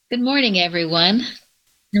Good morning, everyone.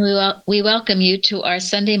 We welcome you to our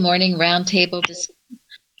Sunday morning roundtable discussion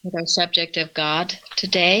with our subject of God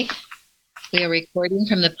today. We are recording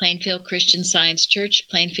from the Plainfield Christian Science Church,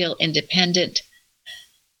 Plainfield Independent,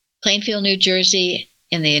 Plainfield, New Jersey,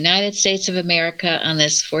 in the United States of America on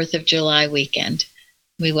this 4th of July weekend.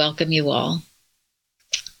 We welcome you all.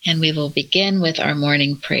 And we will begin with our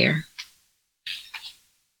morning prayer.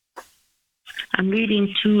 I'm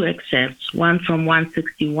reading two excerpts, one from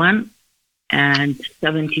 161 and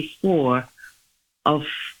 74 of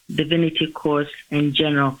Divinity Course in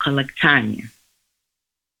General Collectania.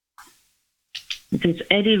 It says,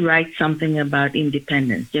 Eddie writes something about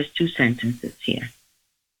independence, just two sentences here.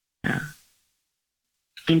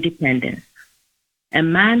 Independence. A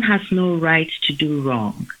man has no right to do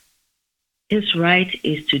wrong. His right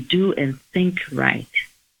is to do and think right.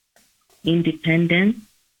 Independence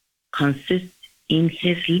consists in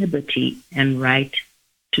his liberty and right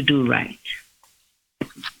to do right.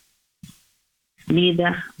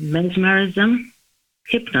 Neither mesmerism,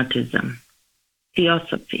 hypnotism,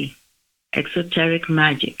 theosophy, exoteric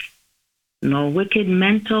magic, nor wicked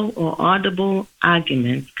mental or audible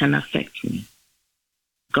arguments can affect me.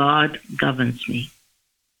 God governs me.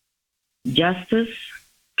 Justice,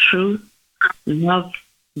 truth, love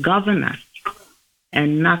govern us,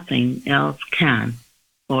 and nothing else can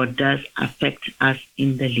or does affect us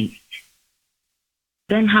in the least.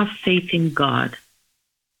 Then have faith in God.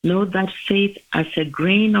 Know that faith as a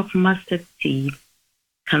grain of mustard seed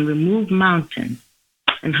can remove mountains,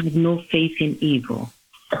 and have no faith in evil.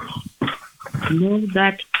 Know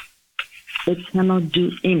that it cannot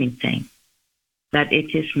do anything, that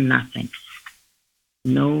it is nothing.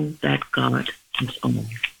 Know that God is all.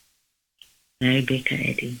 Mary Baker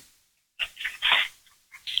Eddy.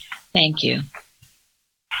 Thank you.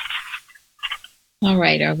 All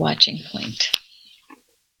right, our watching point.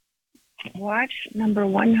 Watch number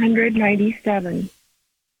 197.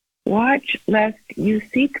 Watch lest you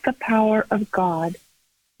seek the power of God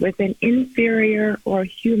with an inferior or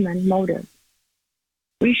human motive.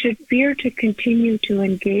 We should fear to continue to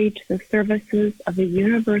engage the services of the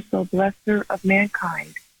universal blesser of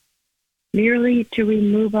mankind, merely to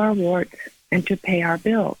remove our warts and to pay our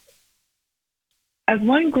bills. As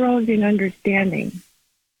one grows in understanding,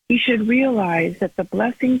 he should realize that the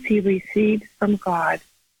blessings he receives from God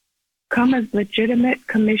come as legitimate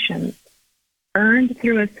commissions earned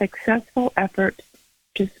through a successful effort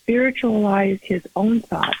to spiritualize his own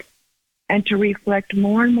thoughts and to reflect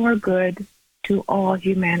more and more good to all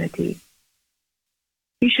humanity.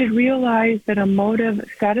 He should realize that a motive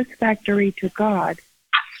satisfactory to God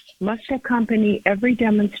must accompany every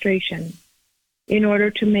demonstration in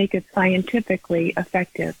order to make it scientifically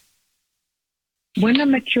effective. When a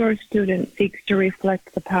mature student seeks to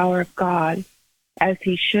reflect the power of God, as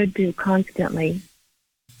he should do constantly,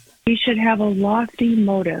 he should have a lofty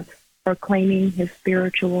motive for claiming his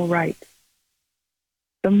spiritual rights.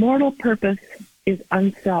 The mortal purpose is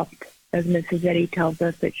unselfed, as Mrs. Eddy tells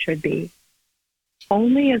us it should be,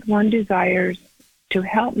 only as one desires to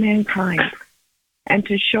help mankind and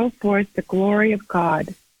to show forth the glory of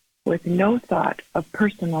God with no thought of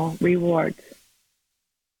personal rewards.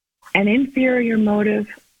 An inferior motive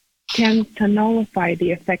tends to nullify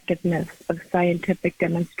the effectiveness of scientific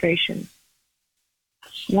demonstration.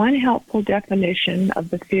 One helpful definition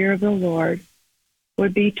of the fear of the Lord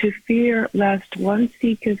would be to fear lest one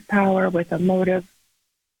seek his power with a motive,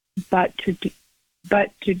 but to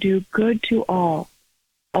do good to all,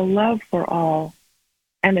 a love for all,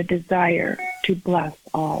 and a desire to bless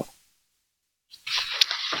all.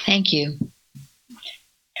 Thank you.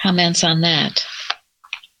 Comments on that?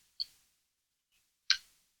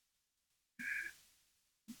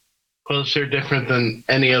 Well, it's sure different than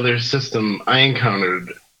any other system I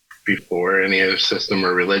encountered before, any other system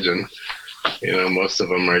or religion. You know, most of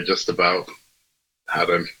them are just about how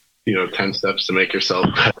to, 10 steps to make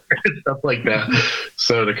yourself better, stuff like that.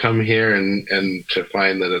 So to come here and to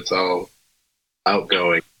find that it's all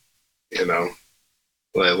outgoing,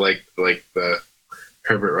 like the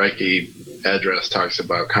Herbert Reiki address talks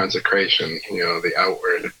about consecration, the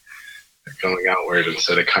outward, going outward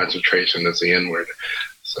instead of concentration as the inward.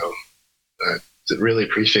 So I really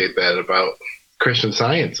appreciate that about Christian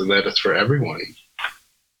Science, and that it's for everyone.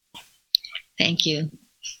 Thank you.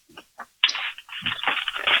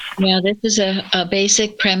 Yeah, this is a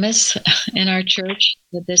basic premise in our church,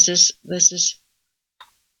 that this is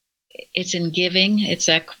it's in giving. It's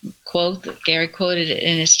that quote that Gary quoted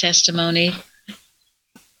in his testimony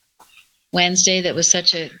Wednesday that was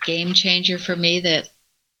such a game changer for me, that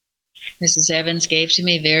Mrs. Evans gave to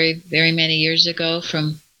me very, very many years ago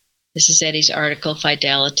from This is Eddie's article,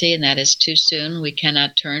 Fidelity, and that is too soon. We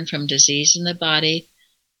cannot turn from disease in the body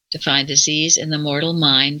to find disease in the mortal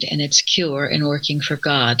mind and its cure in working for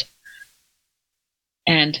God.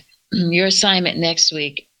 And your assignment next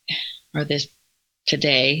week, or this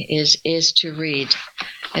today, is to read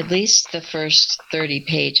at least the first 30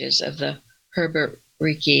 pages of the Herbert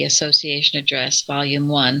Reiki Association Address, Volume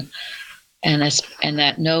 1, and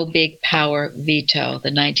that No Big Power Veto, the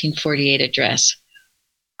 1948 address.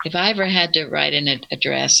 If I ever had to write an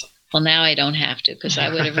address, well, now I don't have to, because I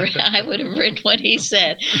would have written what he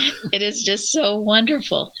said. It is just so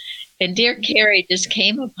wonderful. And dear Carrie just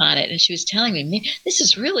came upon it, and she was telling me, this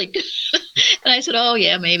is really good. And I said, oh,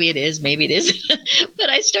 yeah, maybe it is, maybe it isn't. But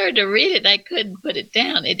I started to read it, and I couldn't put it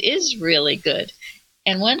down. It is really good.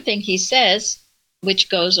 And one thing he says, which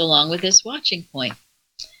goes along with this watching point,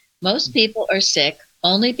 most people are sick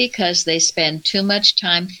only because they spend too much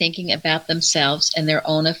time thinking about themselves and their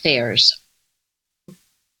own affairs.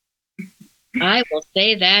 I will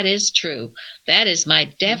say that is true. That is my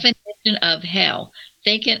definition of hell,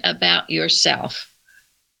 thinking about yourself.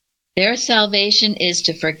 Their salvation is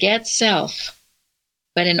to forget self.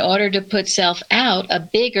 But in order to put self out, a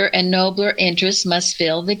bigger and nobler interest must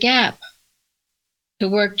fill the gap. To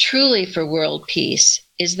work truly for world peace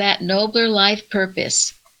is that nobler life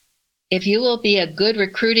purpose. If you will be a good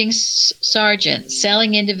recruiting sergeant,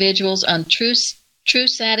 selling individuals on true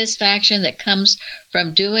satisfaction that comes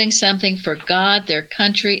from doing something for God, their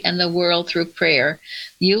country, and the world through prayer,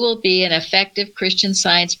 you will be an effective Christian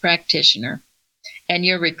Science practitioner, and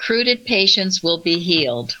your recruited patients will be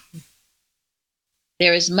healed.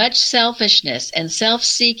 There is much selfishness and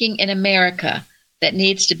self-seeking in America that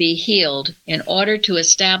needs to be healed in order to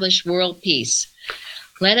establish world peace.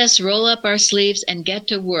 Let us roll up our sleeves and get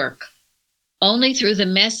to work. Only through the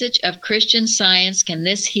message of Christian Science can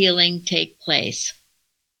this healing take place.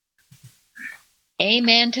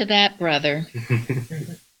 Amen to that, brother.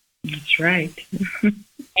 That's right.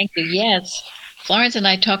 Thank you. Yes. Florence and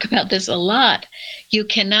I talk about this a lot. You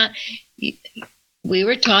cannot, we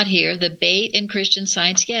were taught here, the bait in Christian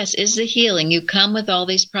Science, yes, is the healing. You come with all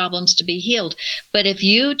these problems to be healed. But if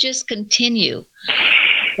you just continue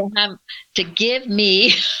to give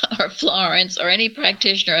me or Florence or any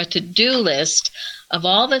practitioner a to-do list of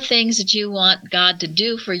all the things that you want God to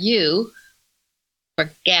do for you,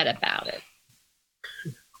 forget about it.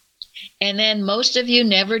 And then most of you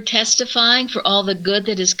never testifying for all the good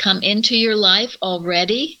that has come into your life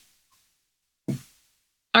already.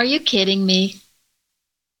 Are you kidding me?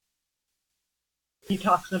 He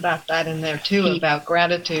talks about that in there too, about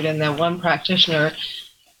gratitude, and that one practitioner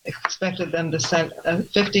expected them to send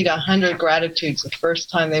 50 to 100 gratitudes the first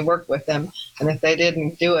time they worked with him, and if they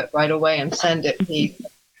didn't do it right away and send it, he,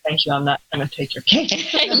 thank you, I'm not going to take your cake.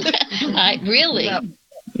 Really? Yep.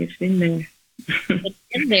 It's in there. It's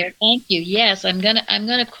in there. Thank you. Yes, I'm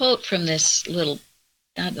gonna quote from this little,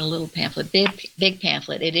 not a little pamphlet, big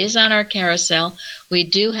pamphlet. It is on our carousel. We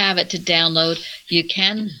do have it to download. You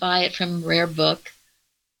can buy it from Rare Book.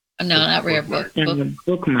 No, not Rare Book. And the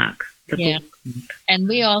bookmark. Yeah. And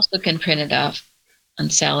we also can print it off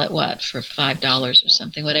and sell it, for $5 or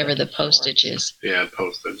something, whatever the postage is. Yeah,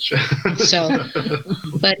 postage. So,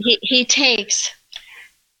 but he takes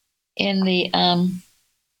in the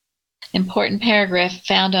important paragraph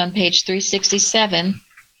found on page 367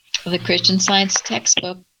 of the Christian Science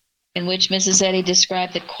textbook, in which Mrs. Eddy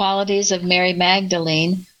described the qualities of Mary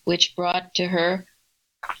Magdalene, which brought to her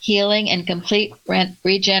healing and complete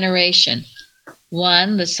regeneration.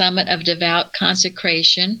 1, the summit of devout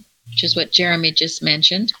consecration, which is what Jeremy just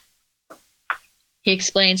mentioned. He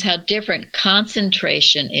explains how different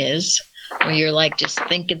concentration is, where you're like just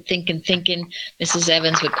thinking. Mrs.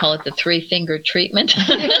 Evans would call it the 3-finger treatment.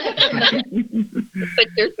 Put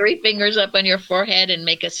your 3 fingers up on your forehead and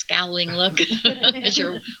make a scowling look as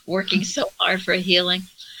you're working so hard for healing.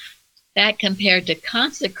 That compared to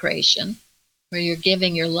consecration, where you're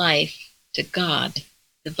giving your life to God,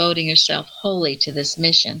 devoting yourself wholly to this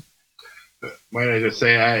mission. Might I just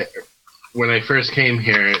say, when I first came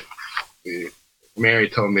here, Mary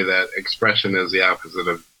told me that expression is the opposite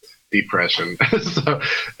of depression. So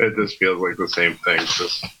it just feels like the same thing.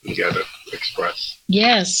 Just you got to express.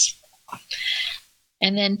 Yes.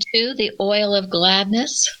 And then 2, the oil of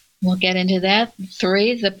gladness. We'll get into that.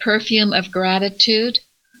 3, the perfume of gratitude.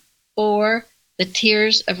 4, the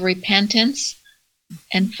tears of repentance.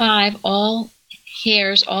 And 5, all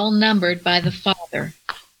hairs all numbered by the Father.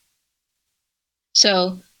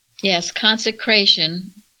 So, yes,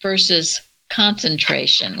 consecration versus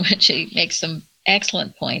concentration, which he makes some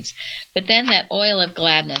excellent points. But then that oil of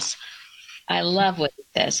gladness. I love what it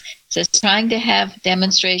says. It says trying to have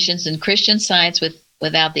demonstrations in Christian Science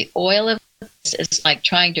without the oil of this is like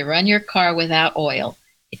trying to run your car without oil.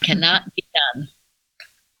 It cannot be done.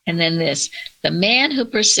 And then this, the man who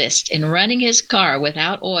persists in running his car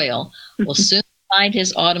without oil will soon find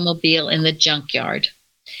his automobile in the junkyard.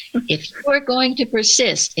 If you are going to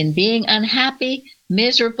persist in being unhappy,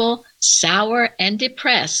 miserable, sour, and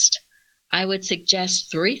depressed, I would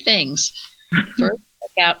suggest 3 things. First,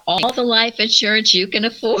 take out all the life insurance you can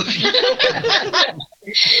afford.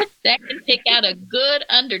 Second, pick out a good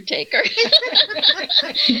undertaker.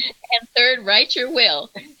 And third, write your will,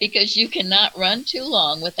 because you cannot run too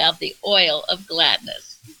long without the oil of gladness.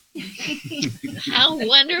 How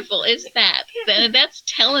wonderful is that? That's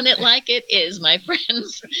telling it like it is, my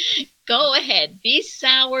friends. Go ahead. Be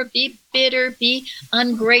sour, be bitter, be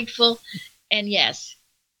ungrateful. And yes,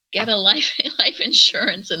 get a life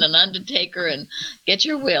insurance and an undertaker and get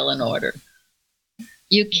your will in order.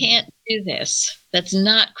 You can't do this. That's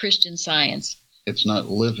not Christian Science. It's not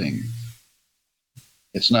living.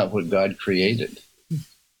 It's not what God created.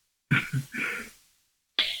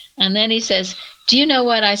 And then he says, do you know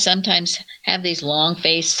what I sometimes have these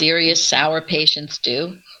long-faced, serious, sour patients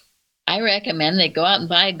do? I recommend they go out and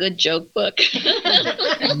buy a good joke book.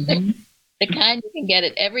 The kind you can get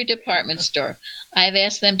at every department store. I've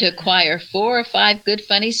asked them to acquire 4 or 5 good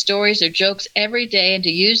funny stories or jokes every day and to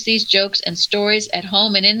use these jokes and stories at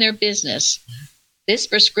home and in their business. This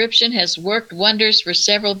prescription has worked wonders for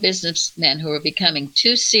several businessmen who are becoming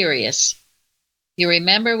too serious. You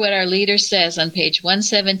remember what our leader says on page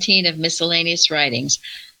 117 of Miscellaneous Writings.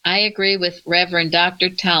 I agree with Reverend Dr.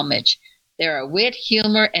 Talmage. There are wit,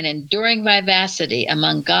 humor, and enduring vivacity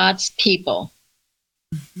among God's people.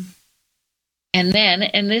 And then,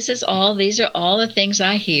 and these are all the things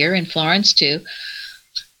I hear in Florence too.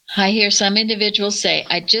 I hear some individuals say,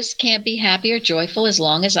 I just can't be happy or joyful as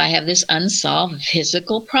long as I have this unsolved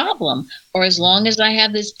physical problem, or as long as I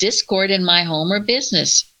have this discord in my home or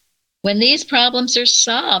business. When these problems are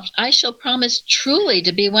solved, I shall promise truly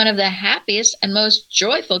to be one of the happiest and most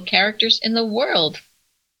joyful characters in the world.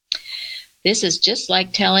 This is just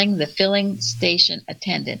like telling the filling station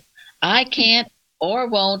attendant, I can't or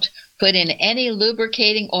won't put in any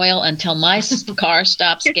lubricating oil until my car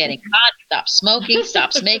stops getting hot, stops smoking,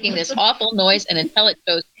 stops making this awful noise, and until it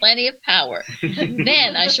shows plenty of power.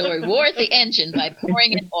 Then I shall reward the engine by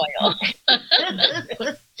pouring in oil.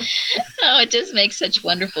 Oh, it just makes such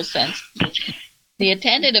wonderful sense. The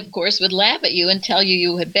attendant, of course, would laugh at you and tell you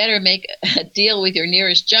you had better make a deal with your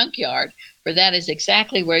nearest junkyard, for that is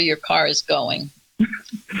exactly where your car is going.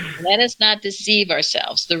 Let us not deceive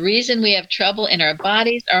ourselves. The reason we have trouble in our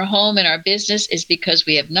bodies, our home, and our business is because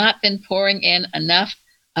we have not been pouring in enough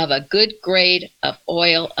of a good grade of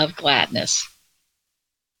oil of gladness.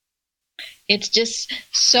 It's just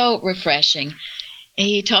so refreshing.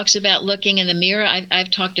 He talks about looking in the mirror.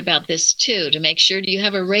 I've talked about this too, to make sure, do you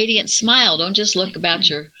have a radiant smile? Don't just look about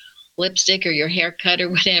your lipstick or your haircut or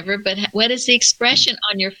whatever, but what is the expression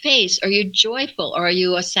on your face? Are you joyful, or are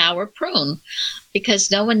you a sour prune? Because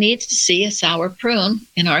no one needs to see a sour prune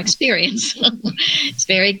in our experience. It's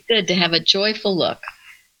very good to have a joyful look.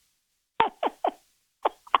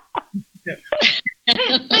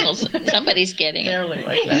 Somebody's getting it. Barely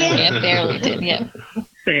like that. Yeah, barely did, yeah.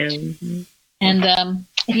 And, then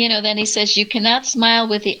he says, you cannot smile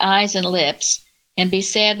with the eyes and lips and be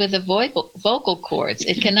sad with the vocal cords.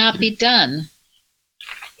 It cannot be done.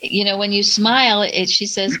 When you smile, she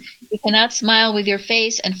says, you cannot smile with your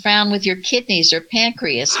face and frown with your kidneys or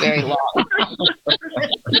pancreas very long.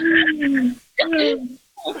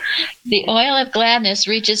 The oil of gladness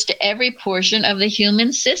reaches to every portion of the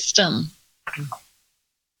human system.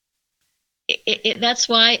 That's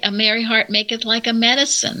why a merry heart maketh like a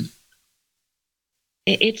medicine.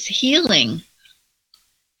 It's healing.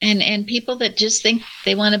 And people that just think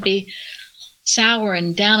they want to be sour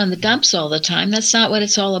and down in the dumps all the time, that's not what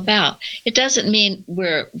it's all about. It doesn't mean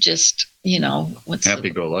we're just,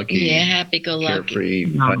 happy-go-lucky. Yeah, happy-go-lucky. Carefree.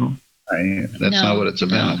 No. That's not what it's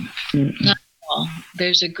about. Not at all.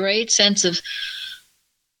 There's a great sense of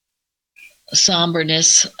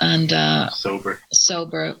somberness and sober,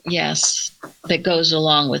 yes, that goes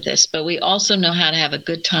along with this. But we also know how to have a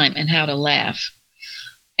good time and how to laugh.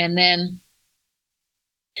 And then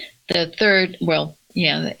the third,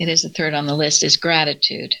 it is the third on the list, is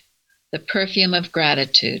gratitude, the perfume of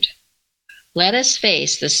gratitude. Let us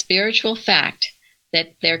face the spiritual fact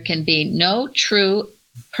that there can be no true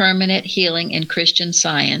permanent healing in Christian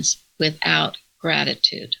Science without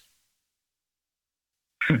gratitude.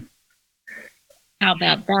 How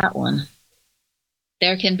about that one?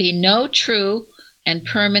 There can be no true and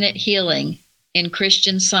permanent healing in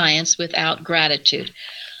Christian Science without gratitude.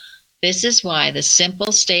 This is why the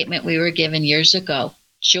simple statement we were given years ago,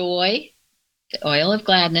 joy, the oil of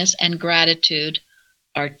gladness, and gratitude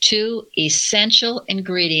are two essential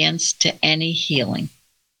ingredients to any healing.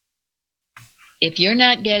 If you're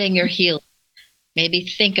not getting your healing, maybe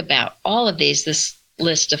think about all of these, this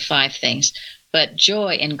list of 5 things, but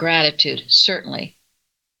joy and gratitude, certainly.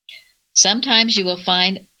 Sometimes you will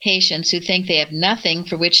find patients who think they have nothing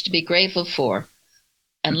for which to be grateful for.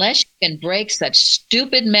 Unless you can break such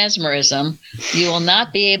stupid mesmerism, you will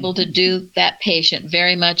not be able to do that patient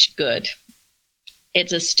very much good.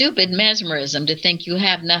 It's a stupid mesmerism to think you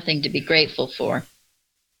have nothing to be grateful for.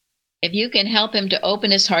 If you can help him to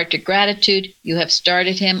open his heart to gratitude, you have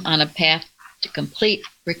started him on a path to complete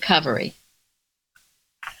recovery.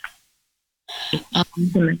 At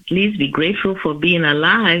least be grateful for being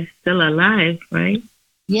alive, still alive, right?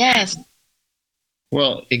 Yes.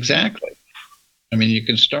 Well, exactly. I mean, you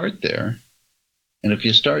can start there. And if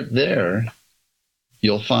you start there,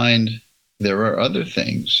 you'll find there are other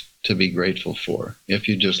things to be grateful for if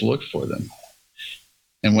you just look for them.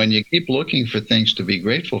 And when you keep looking for things to be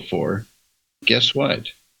grateful for, guess what?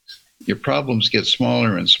 Your problems get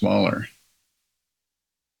smaller and smaller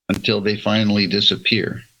until they finally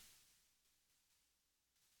disappear.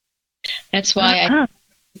 That's why I tell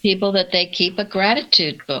people that they keep a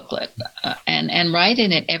gratitude booklet and write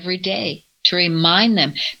in it every day to remind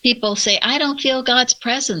them. People say, I don't feel God's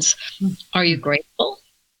presence. Are you grateful?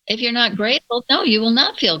 If you're not grateful, no, you will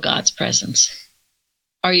not feel God's presence.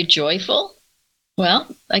 Are you joyful? Well,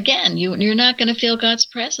 again, you're not going to feel God's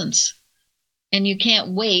presence. And you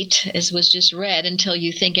can't wait, as was just read, until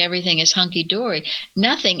you think everything is hunky-dory.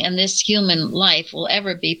 Nothing in this human life will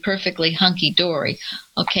ever be perfectly hunky-dory.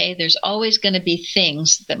 Okay? There's always going to be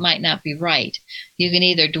things that might not be right. You can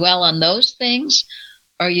either dwell on those things,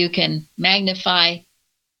 or you can magnify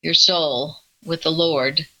your soul with the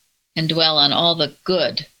Lord and dwell on all the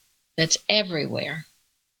good that's everywhere.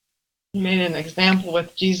 He made an example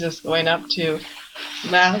with Jesus going up to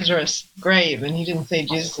Lazarus' grave, and he didn't say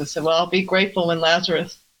Jesus said, well, I'll be grateful when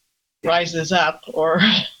Lazarus rises up, or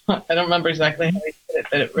I don't remember exactly how he said it,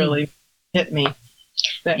 but it really hit me.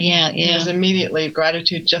 That It was immediately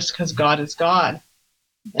gratitude just because God is God,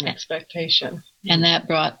 and expectation. And that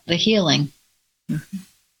brought the healing.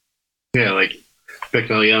 Yeah, like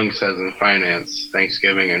Bicknell Young says in finance,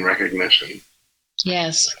 thanksgiving and recognition.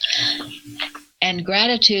 Yes. And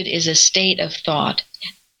gratitude is a state of thought.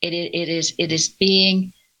 It is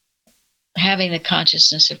having the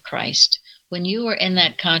consciousness of Christ. When you are in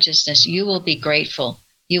that consciousness, you will be grateful.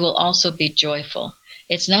 You will also be joyful.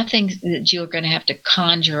 It's nothing that you're going to have to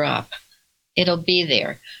conjure up. It'll be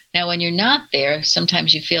there. Now, when you're not there,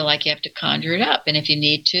 sometimes you feel like you have to conjure it up. And if you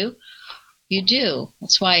need to, you do.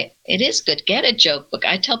 That's why it is good. Get a joke book.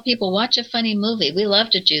 I tell people, watch a funny movie. We love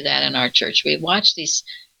to do that in our church. We watch these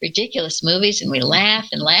ridiculous movies and we laugh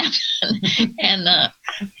and laugh and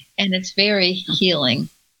it's very healing.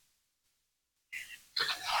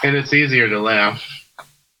 And it's easier to laugh,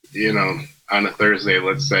 on a Thursday,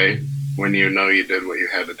 let's say, when you know you did what you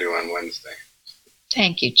had to do on Wednesday.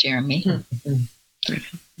 Thank you, Jeremy.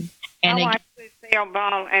 I watch Lucille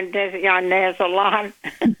Ball and Desi on there's a lot.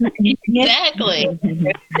 Exactly.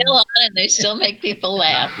 They're still on and they still make people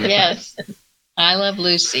laugh. Yes. I love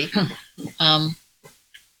Lucy.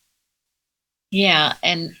 Yeah,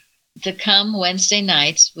 and to come Wednesday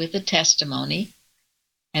nights with a testimony.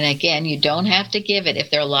 And again, you don't have to give it. If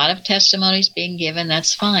there are a lot of testimonies being given,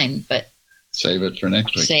 that's fine. But save it for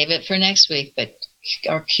next week. Save it for next week,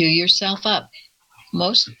 or cue yourself up.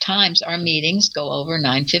 Most times our meetings go over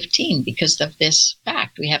 9:15 because of this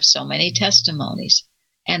fact. We have so many testimonies.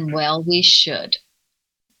 And we should.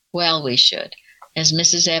 Well, we should. As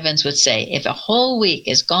Mrs. Evans would say, if a whole week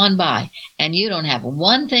is gone by and you don't have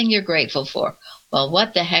one thing you're grateful for, well,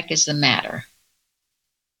 what the heck is the matter?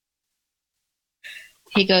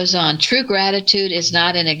 He goes on, true gratitude is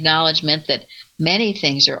not an acknowledgement that many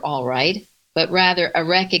things are all right, but rather a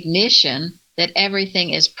recognition that everything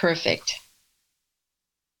is perfect.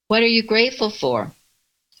 What are you grateful for?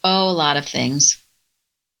 Oh, a lot of things.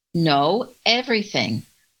 No, everything.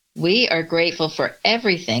 We are grateful for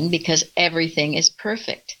everything because everything is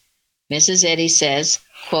perfect. Mrs. Eddy says,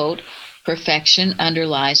 quote, perfection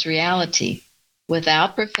underlies reality.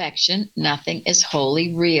 Without perfection, nothing is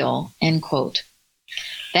wholly real, end quote.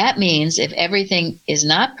 That means if everything is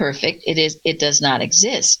not perfect, it does not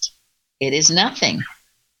exist. It is nothing.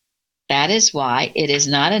 That is why it is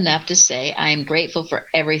not enough to say, I am grateful for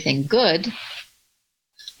everything good,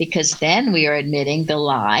 because then we are admitting the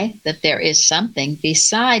lie that there is something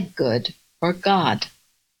beside good or God.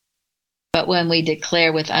 But when we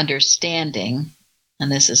declare with understanding,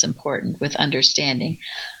 and this is important, with understanding,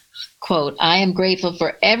 quote, I am grateful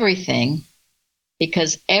for everything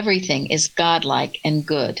because everything is godlike and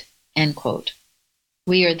good, end quote.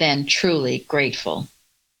 We are then truly grateful.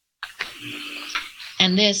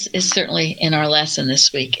 And this is certainly in our lesson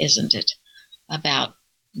this week, isn't it? About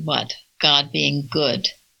what? God being good.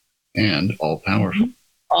 And all powerful.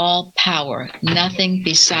 All power, nothing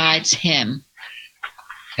besides him.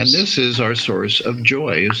 And this is our source of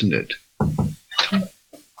joy, isn't it?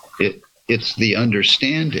 It's the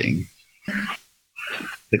understanding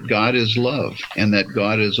that God is love and that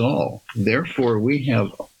God is all. Therefore, we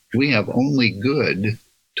have only good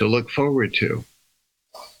to look forward to.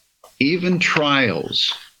 Even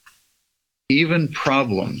trials, even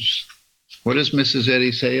problems. What does Mrs.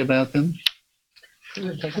 Eddy say about them?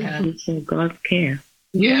 It's in God's care.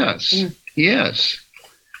 Yes, yes.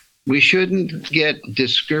 We shouldn't get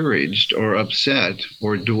discouraged or upset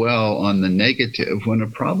or dwell on the negative when a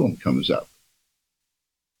problem comes up.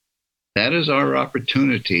 That is our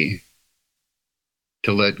opportunity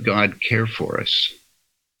to let God care for us,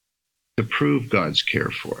 to prove God's care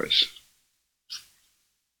for us.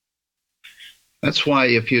 That's why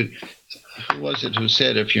who was it who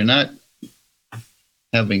said, if you're not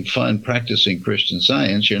having fun practicing Christian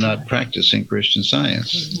Science, you're not practicing Christian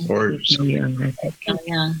Science. Or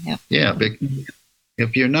yeah,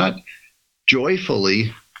 if you're not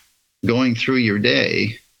joyfully going through your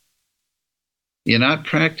day, you're not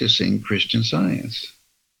practicing Christian Science.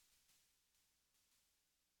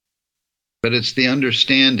 But it's the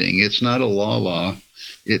understanding. It's not a law.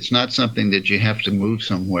 It's not something that you have to move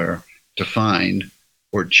somewhere to find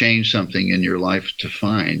or change something in your life to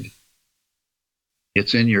find.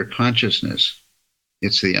 It's in your consciousness.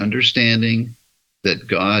 It's the understanding that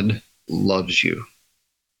God loves you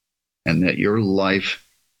and that your life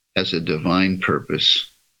has a divine purpose,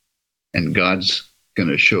 and God's going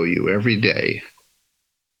to show you every day,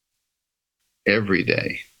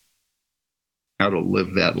 how to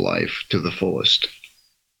live that life to the fullest.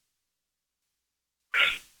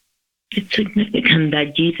 It's significant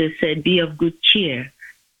that Jesus said, be of good cheer.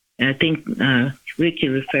 And I think Ricky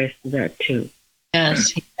refers to that too.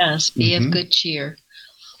 Yes, he does. Be of good cheer.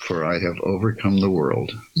 For I have overcome the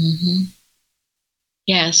world. Mm-hmm.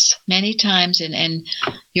 Yes, many times. And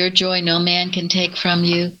your joy no man can take from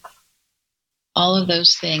you. All of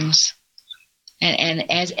those things.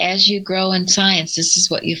 And as you grow in science, this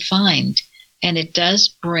is what you find. And it does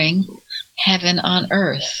bring heaven on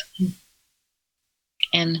earth.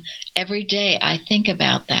 And every day I think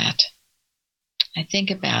about that. I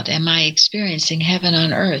think about, am I experiencing heaven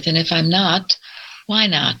on earth? And if I'm not, why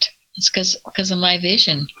not? It's because of my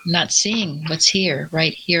vision, not seeing what's here,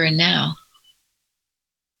 right here and now.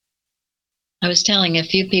 I was telling a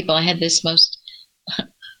few people I had this most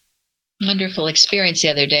wonderful experience the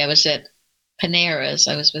other day. I was at Panera's.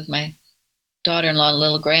 I was with my daughter-in-law and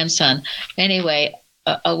little grandson. Anyway,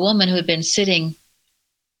 a woman who had been sitting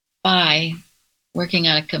by working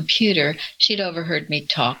on a computer, she'd overheard me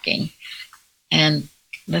talking and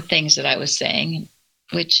the things that I was saying,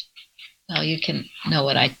 which, well, you can know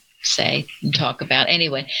what I say and talk about.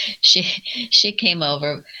 Anyway, she came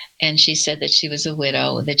over and she said that she was a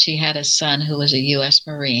widow, that she had a son who was a U.S.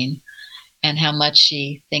 Marine, and how much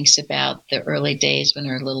she thinks about the early days when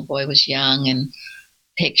her little boy was young and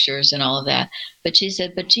pictures and all of that. But she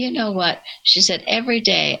said, but do you know what? She said, every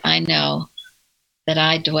day I know that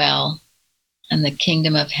I dwell in the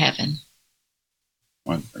kingdom of heaven.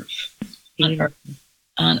 On earth.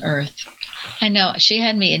 On earth. I know. She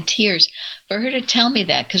had me in tears. For her to tell me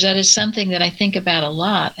that, because that is something that I think about a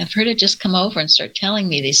lot, and for her to just come over and start telling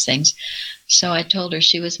me these things. So I told her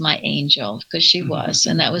she was my angel, because she was.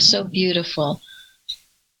 And that was so beautiful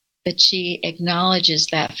that she acknowledges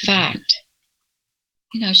that fact.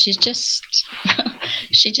 You know, she just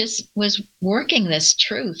was working this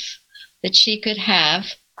truth that she could have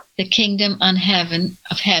the kingdom of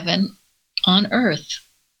heaven on earth.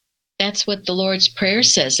 That's what the Lord's Prayer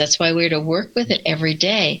says. That's why we're to work with it every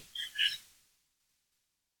day.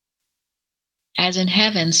 As in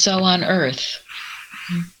heaven, so on earth.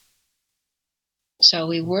 So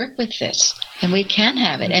we work with this, and we can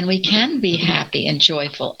have it, and we can be happy and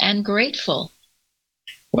joyful and grateful.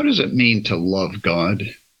 What does it mean to love God?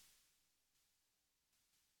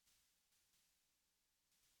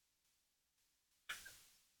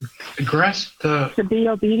 Grasp the To be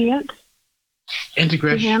obedient to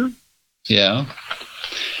integration. him. Yeah,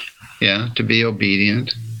 to be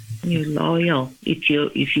obedient. You're loyal. If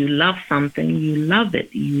you love something, you love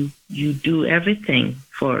it. You do everything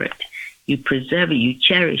for it. You preserve it. You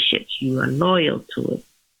cherish it. You are loyal to it.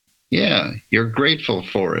 Yeah, you're grateful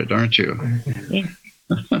for it, aren't you? Yeah.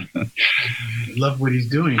 Love what he's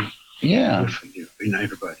doing. Yeah. Good for you. Good night,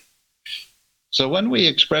 everybody. So when we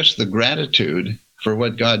express the gratitude for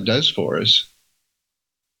what God does for us,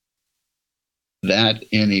 that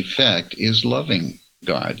in effect is loving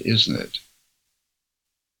God, isn't it?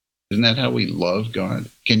 Isn't that how we love God?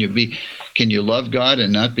 Can you love God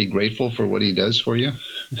and not be grateful for what he does for you?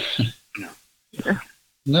 No.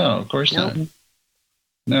 No, of course not.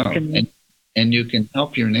 No. And you can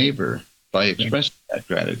help your neighbor by expressing that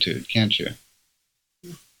gratitude, can't you?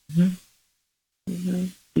 Mm-hmm. Mm-hmm.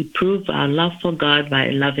 We prove our love for God by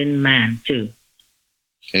loving man too.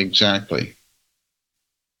 Exactly.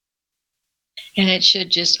 And it should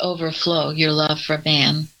just overflow, your love for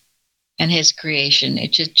man and his creation.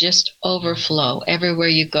 It should just overflow everywhere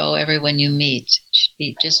you go, everyone you meet. It should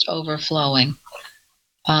be just overflowing.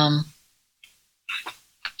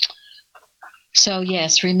 So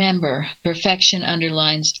yes, remember, perfection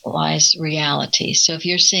underlies reality. So if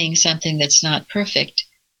you're seeing something that's not perfect,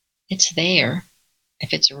 it's there.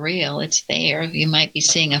 If it's real, it's there. You might be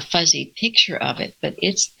seeing a fuzzy picture of it, but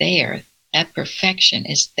it's there. That perfection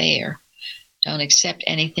is there. Don't accept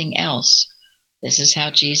anything else. This is how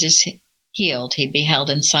Jesus healed. He beheld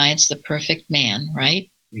in science the perfect man, right?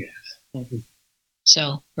 Yes. Mm-hmm.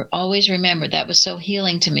 So always remember, that was so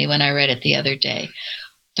healing to me when I read it the other day.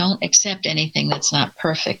 Don't accept anything that's not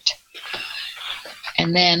perfect.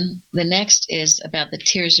 And then the next is about the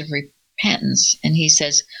tears of repentance. And he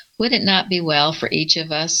says, would it not be well for each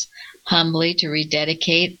of us humbly to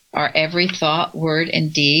rededicate our every thought, word,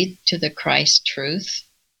 and deed to the Christ truth?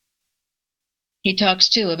 He talks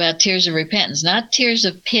too about tears of repentance, not tears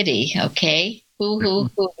of pity, okay? Hoo,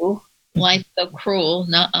 life's so cruel.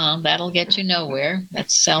 Nuh-uh, that'll get you nowhere.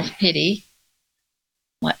 That's self-pity,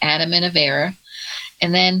 adamant of error.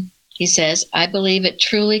 And then he says, I believe it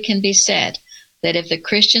truly can be said that if the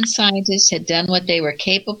Christian Scientists had done what they were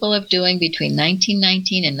capable of doing between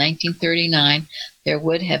 1919 and 1939, there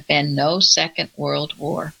would have been no Second World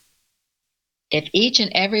War. If each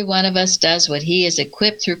and every one of us does what he is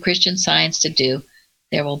equipped through Christian Science to do,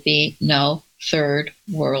 there will be no Third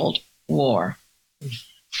World War.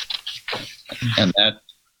 And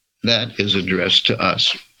that is addressed to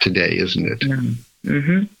us today, isn't it?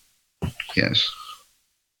 Mm-hmm. Yes.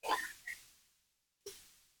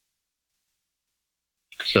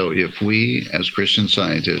 So if we, as Christian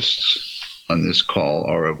Scientists on this call,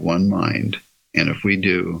 are of one mind, and if we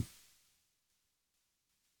do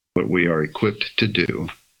what we are equipped to do,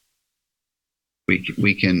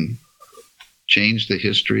 we can change the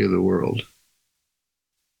history of the world.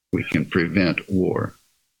 We can prevent war.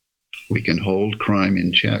 We can hold crime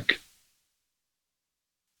in check.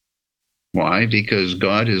 Why? Because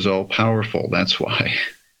God is all-powerful. That's why.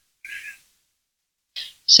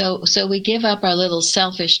 So we give up our little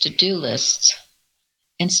selfish to-do lists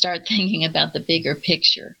and start thinking about the bigger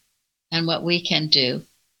picture and what we can do,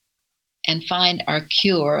 and find our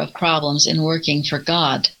cure of problems in working for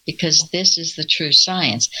God, because this is the true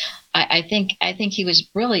science. I think he was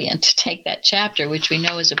brilliant to take that chapter, which we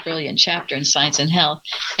know is a brilliant chapter in Science and Health,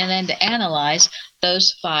 and then to analyze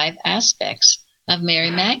those 5 aspects of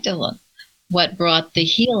Mary Magdalene, what brought the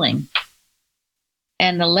healing.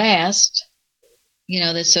 And the last,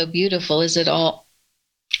 that's so beautiful, is that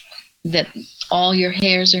all your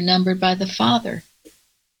hairs are numbered by the Father.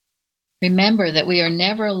 Remember that we are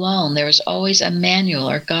never alone. There is always Emmanuel,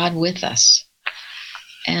 or God, with us.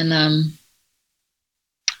 And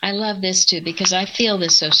I love this too, because I feel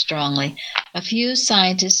this so strongly. A few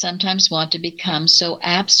scientists sometimes want to become so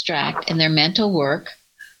abstract in their mental work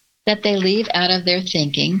that they leave out of their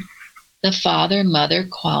thinking the father-mother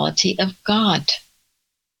quality of God.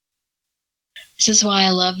 This is why I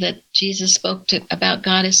love that Jesus spoke about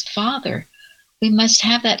God as Father. We must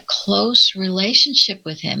have that close relationship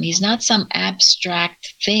with him. He's not some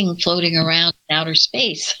abstract thing floating around in outer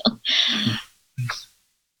space.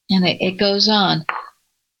 And it goes on.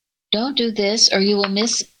 Don't do this, or you will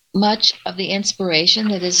miss much of the inspiration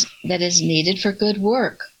that is needed for good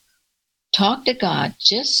work. Talk to God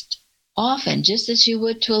just often, just as you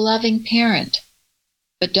would to a loving parent.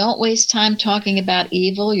 But don't waste time talking about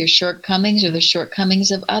evil, your shortcomings, or the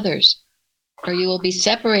shortcomings of others, or you will be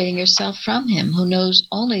separating yourself from him, who knows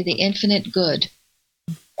only the infinite good.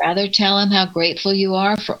 Rather tell him how grateful you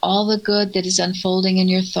are for all the good that is unfolding in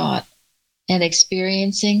your thought and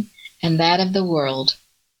experiencing, and that of the world.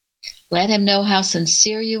 Let him know how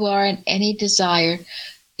sincere you are in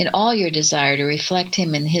all your desire to reflect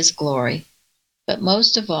him in his glory. But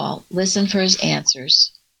most of all, listen for his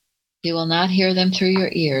answers. You will not hear them through your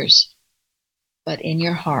ears, but in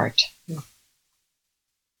your heart.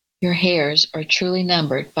 your hairs are truly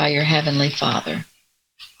numbered by your heavenly Father.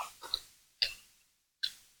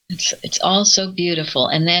 It's all so beautiful.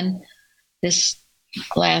 And then this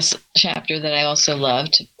last chapter that I also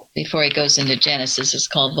loved before he goes into Genesis is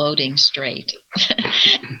called Voting Straight.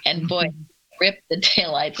 And boy, rip the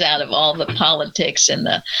taillights out of all the politics and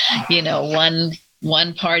the,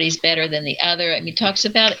 one party's better than the other. I mean, he talks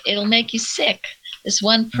about it'll make you sick. This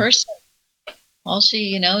one person, all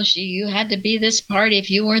you had to be this party.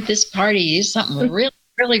 If you weren't this party, you something really,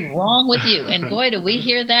 really wrong with you. And boy, do we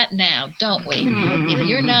hear that now, don't we? If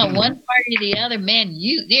you're not one party or the other, man,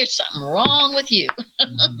 there's something wrong with you.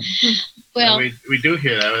 Well, we do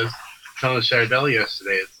hear that. I was telling Chardell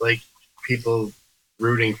yesterday. It's like people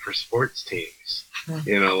rooting for sports teams.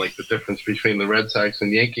 Like the difference between the Red Sox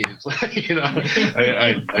and Yankees.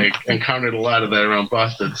 I encountered a lot of that around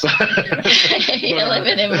Boston. So. You're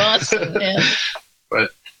living in Boston, yeah.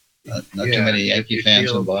 But not too many Yankee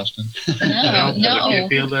fans in Boston. No. If you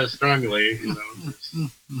feel that strongly,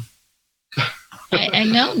 I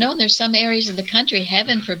know. No, there's some areas of the country,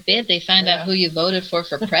 heaven forbid, they find out who you voted for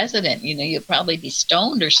president. You'll probably be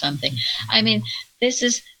stoned or something. I mean, this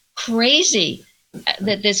is crazy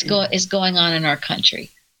that this is going on in our country.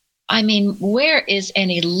 I mean, where is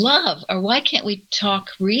any love? Or why can't we talk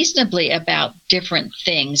reasonably about different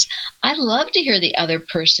things? I love to hear the other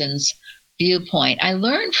person's viewpoint. I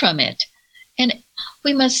learn from it. And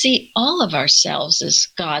we must see all of ourselves as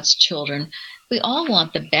God's children. We all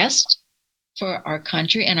want the best for our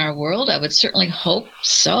country and our world. I would certainly hope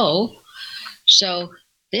so. So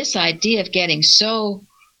this idea of getting so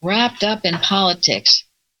wrapped up in politics,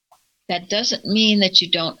 that doesn't mean that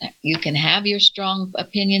you can have your strong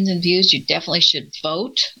opinions and views. You definitely should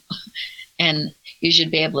vote, and you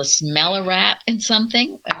should be able to smell a rat in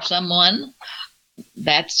something or someone.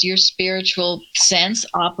 That's your spiritual sense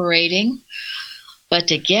operating. But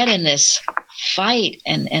to get in this fight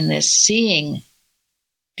and this seeing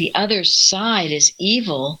the other side is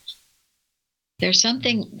evil, there's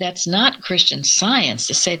something that's not Christian Science,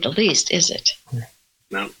 to say the least, is it?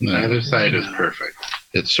 No, neither side is perfect.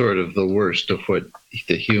 It's sort of the worst of what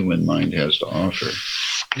the human mind has to offer.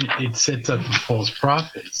 It sets up false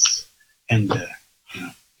prophets, and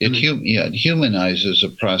it humanizes a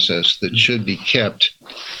process that should be kept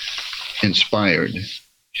inspired,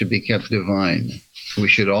 should be kept divine. We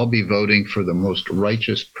should all be voting for the most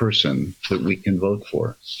righteous person that we can vote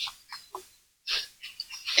for.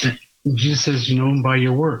 Jesus says, known by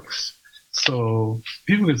your works. So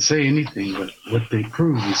people could say anything, but what they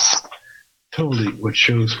prove is totally what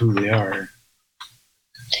shows who they are.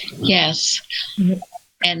 Yes.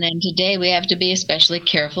 And then today we have to be especially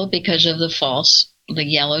careful because of the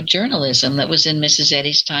yellow journalism that was in Mrs.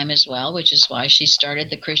 Eddy's time as well, which is why she started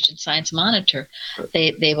the Christian Science Monitor.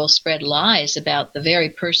 They will spread lies about the very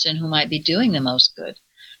person who might be doing the most good.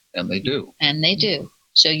 And they do. And they do.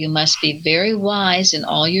 So you must be very wise in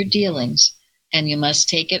all your dealings, and you must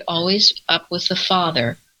take it always up with the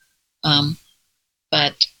Father,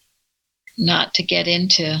 but not to get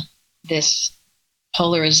into this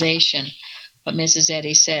polarization. But Mrs.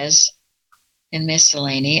 Eddy says in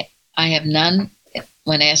Miscellany, I have none,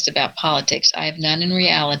 when asked about politics, I have none in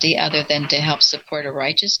reality other than to help support a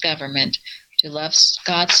righteous government, to love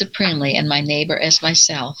God supremely and my neighbor as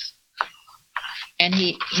myself. And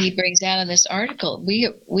he brings out in this article, we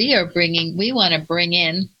want to bring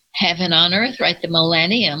in heaven on earth, right? The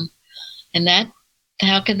millennium. And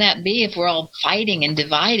how can that be if we're all fighting and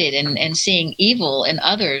divided and seeing evil in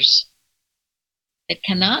others? It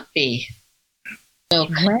cannot be. So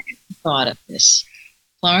Clarence thought of this.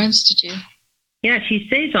 Florence, did you? Yeah, she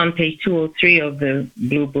says on page 203 of the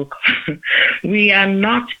Blue Book, we are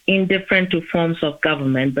not indifferent to forms of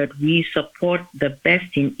government, but we support the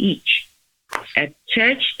best in each. A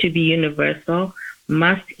church, to be universal,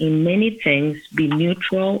 must in many things be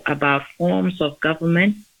neutral about forms of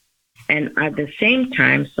government and at the same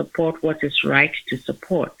time support what is right to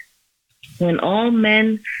support. When all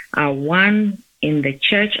men are one in the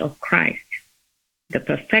Church of Christ, the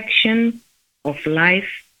perfection of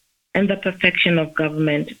life and the perfection of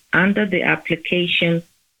government under the application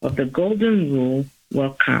of the Golden Rule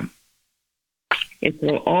will come. It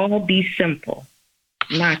will all be simple,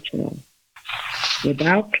 natural,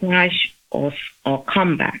 without clash or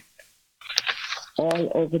combat,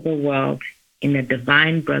 all over the world in a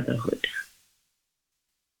divine brotherhood.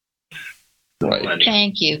 Right.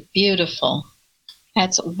 Thank you. Beautiful.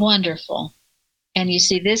 That's wonderful. And you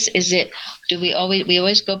see, this is it. We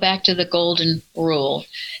always go back to the Golden Rule.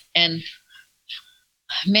 And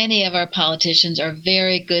many of our politicians are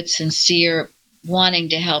very good, sincere, wanting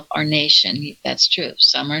to help our nation. That's true.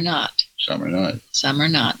 Some are not. Some are not. Some are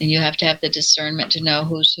not. And you have to have the discernment to know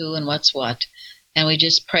who's who and what's what. And we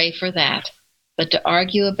just pray for that. But to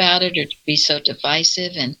argue about it or to be so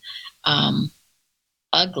divisive and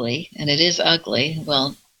ugly, and it is ugly,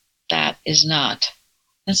 well, that's not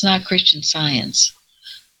Christian Science.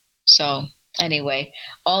 So anyway,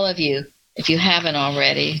 all of you, if you haven't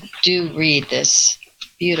already, do read this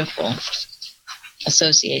beautiful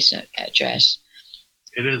association address.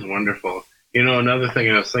 It is wonderful. You know, another thing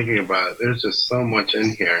I was thinking about, there's just so much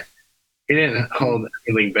in here. He didn't hold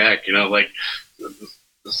anything back, you know, like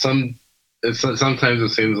sometimes it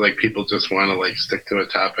seems like people just want to like stick to a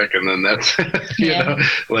topic and then that's, you know,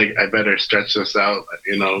 like I better stretch this out,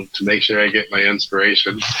 you know, to make sure I get my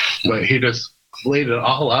inspiration. But he just laid it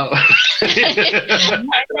all out.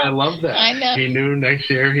 I love that. I know. He knew next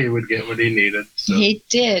year he would get what he needed. So. He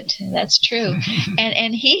did. That's true.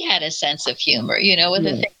 and he had a sense of humor, you know, with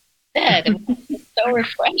the things he said. It was so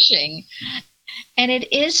refreshing. And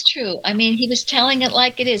it is true. I mean, he was telling it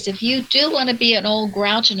like it is. If you do want to be an old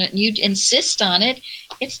grouch and you insist on it,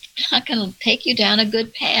 it's not going to take you down a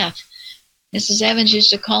good path. Mrs. Evans used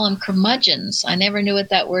to call them curmudgeons. I never knew what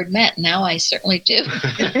that word meant. Now I certainly do.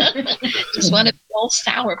 Just want to be old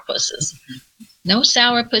sourpusses. No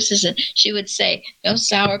sourpusses. She would say, no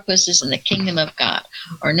sourpusses in the kingdom of God,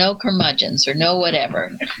 or no curmudgeons, or no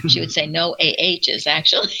whatever. She would say no AHs,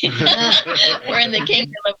 actually. We're in the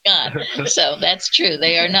kingdom of God. So that's true.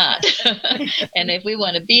 They are not. And if we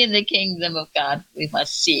want to be in the kingdom of God, we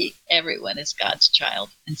must see everyone as God's child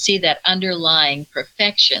and see that underlying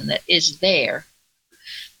perfection that is there.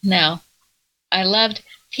 Now, I loved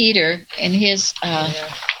Peter and his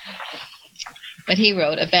what he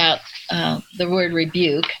wrote about the word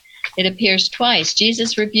rebuke. It appears twice.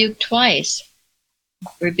 Jesus rebuked twice,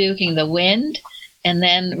 rebuking the wind and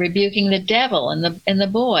then rebuking the devil and the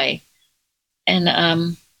boy.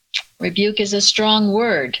 And rebuke is a strong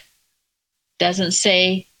word. Doesn't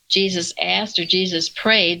say Jesus asked or Jesus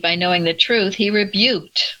prayed. By knowing the truth, he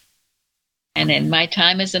rebuked. And in my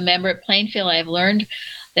time as a member at Plainfield, I've learned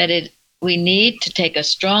that we need to take a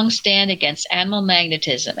strong stand against animal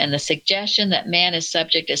magnetism and the suggestion that man is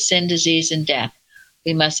subject to sin, disease, and death.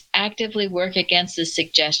 We must actively work against this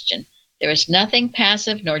suggestion. There is nothing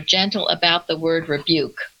passive nor gentle about the word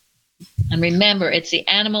rebuke. And remember, it's the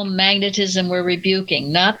animal magnetism we're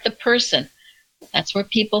rebuking, not the person. That's where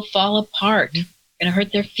people fall apart. You're going to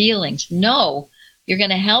hurt their feelings. No, you're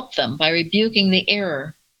going to help them by rebuking the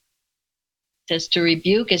error. It says to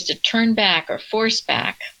rebuke is to turn back or force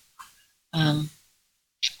back.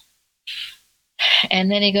 And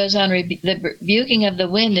then he goes on, the rebuking of the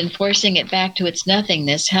wind and forcing it back to its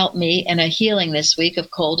nothingness helped me in a healing this week of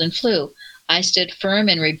cold and flu. I stood firm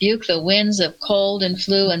and rebuked the winds of cold and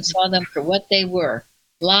flu and saw them for what they were,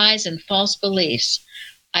 lies and false beliefs.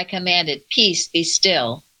 I commanded, peace, be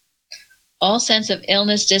still. All sense of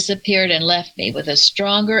illness disappeared and left me with a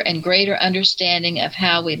stronger and greater understanding of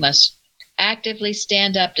how we must actively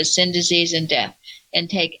stand up to sin, disease, and death, and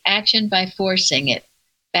take action by forcing it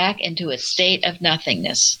back into a state of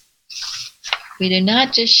nothingness. We do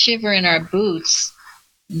not just shiver in our boots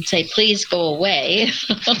and say, please go away.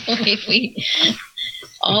 we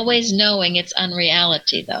always knowing it's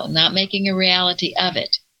unreality, though, not making a reality of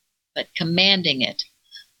it, but commanding it.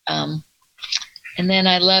 And then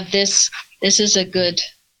I love this. This is a good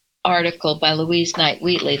article by Louise Knight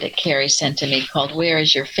Wheatley that Carrie sent to me called Where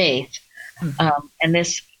is Your Faith? And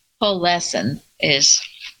this whole lesson is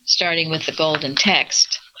starting with the golden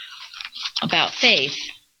text about faith.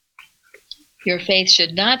 Your faith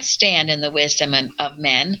should not stand in the wisdom of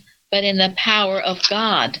men, but in the power of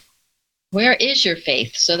God. Where is your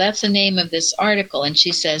faith? So that's the name of this article. And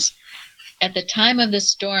she says, at the time of the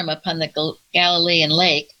storm upon the Galilean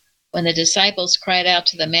lake, when the disciples cried out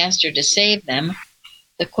to the Master to save them,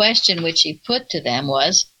 the question which he put to them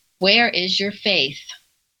was, where is your faith?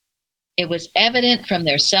 It was evident from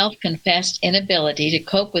their self-confessed inability to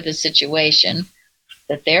cope with the situation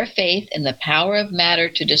that their faith in the power of matter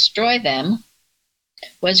to destroy them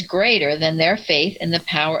was greater than their faith in the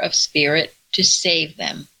power of spirit to save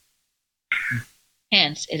them.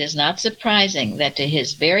 Hence, it is not surprising that to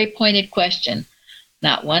his very pointed question,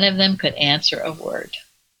 not one of them could answer a word.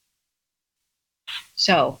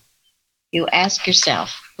 So, you ask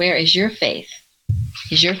yourself, where is your faith?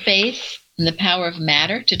 Is your faith in the power of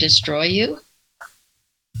matter to destroy you?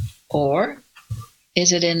 Or do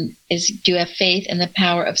you have faith in the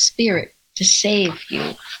power of spirit to save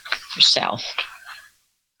you yourself?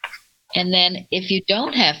 And then if you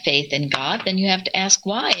don't have faith in God, then you have to ask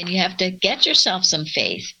why, and you have to get yourself some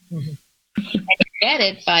faith. Mm-hmm. And get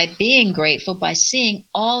it by being grateful, by seeing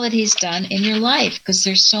all that he's done in your life, because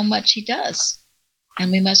there's so much he does.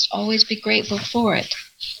 And we must always be grateful for it.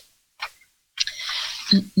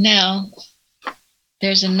 Now,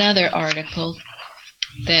 there's another article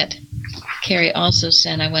that Carrie also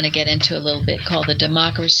sent, I want to get into a little bit, called The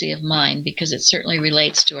Democracy of Mind, because it certainly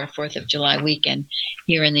relates to our 4th of July weekend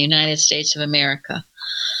here in the United States of America.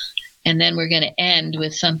 And then we're going to end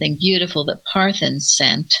with something beautiful that Parthen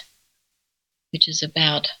sent, which is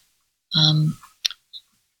about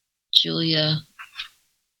Julia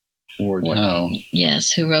Ward Howe.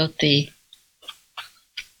 Yes, who wrote the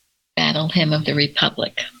Battle Hymn of the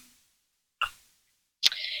Republic.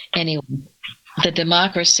 Anyway, The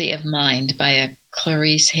Democracy of Mind by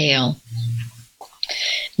Clarice Hale.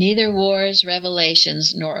 Neither wars,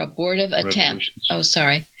 revelations, nor abortive attempts.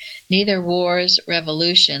 Neither wars,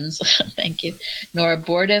 revolutions, thank you, nor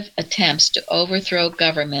abortive attempts to overthrow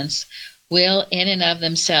governments will in and of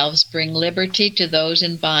themselves bring liberty to those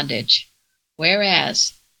in bondage,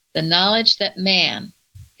 whereas the knowledge that man,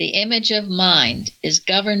 the image of mind, is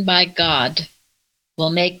governed by God, will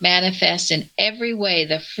make manifest in every way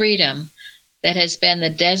the freedom that has been the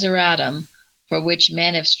desideratum for which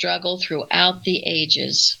men have struggled throughout the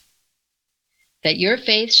ages. That your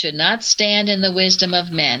faith should not stand in the wisdom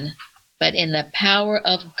of men, but in the power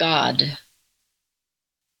of God,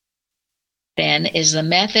 then is the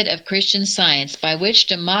method of Christian Science by which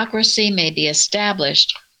democracy may be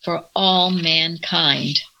established for all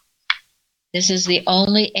mankind. This is the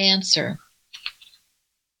only answer.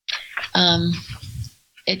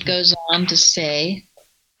 It goes on to say,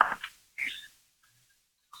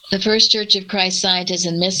 the First Church of Christ Scientists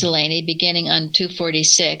and Miscellany, beginning on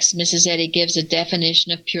 246, Mrs. Eddy gives a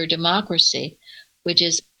definition of pure democracy, which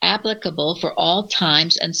is applicable for all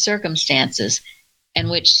times and circumstances, and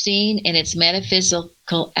which, seen in its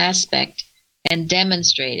metaphysical aspect and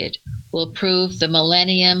demonstrated, will prove the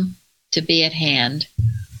millennium to be at hand.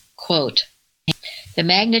 Quote, the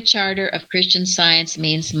Magna Charta of Christian Science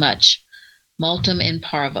means much, multum in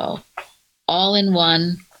parvo, all in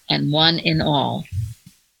one and one in all.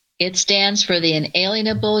 It stands for the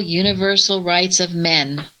inalienable universal rights of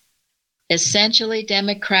men. Essentially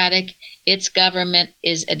democratic, its government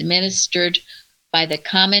is administered by the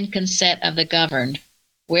common consent of the governed,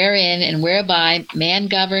 wherein and whereby man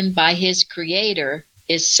governed by his Creator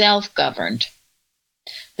is self-governed.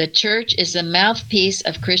 The Church is the mouthpiece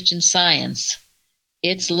of Christian Science.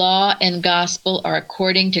 Its law and gospel are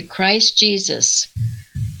according to Christ Jesus.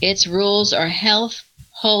 Its rules are health,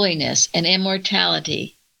 holiness, and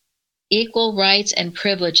immortality, equal rights and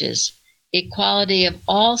privileges, equality of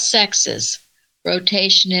all sexes,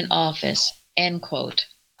 rotation in office, end quote.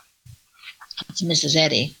 That's Mrs.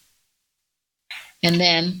 Eddy. And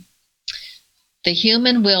then, the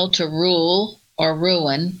human will to rule or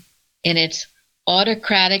ruin in its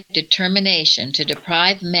autocratic determination to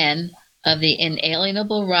deprive men of the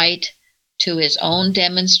inalienable right to his own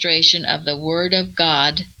demonstration of the Word of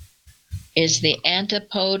God is the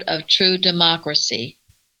antipode of true democracy,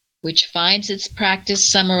 which finds its practice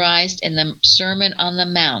summarized in the Sermon on the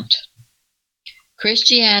Mount.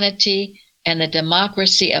 Christianity and the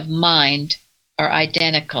democracy of mind are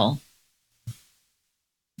identical.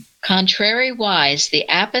 Contrariwise, the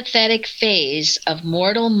apathetic phase of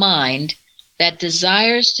mortal mind that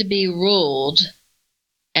desires to be ruled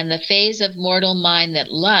and the phase of mortal mind that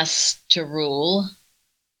lusts to rule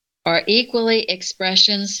are equally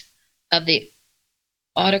expressions of the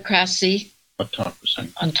autocracy,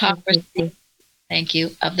 thank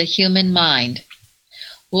you, of the human mind.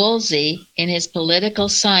 Woolsey, in his Political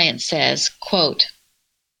Science, says, quote,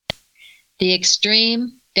 the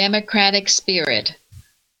extreme democratic spirit,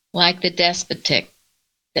 like the despotic.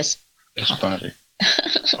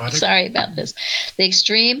 Sorry about this. The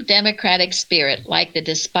extreme democratic spirit, like the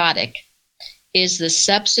despotic, is the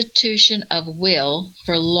substitution of will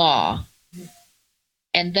for law,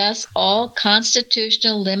 and thus all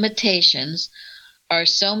constitutional limitations are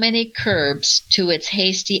so many curbs to its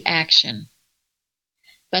hasty action.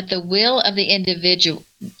 But the will of the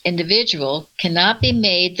individual cannot be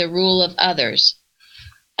made the rule of others,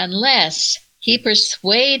 unless he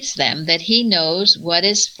persuades them that he knows what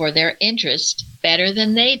is for their interest better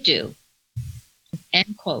than they do.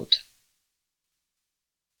 End quote.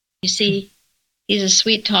 You see, he's a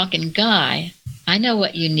sweet-talking guy. I know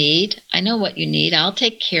what you need. I'll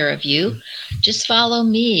take care of you. Just follow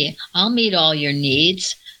me. I'll meet all your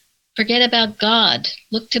needs. Forget about God.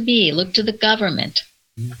 Look to me. Look to the government.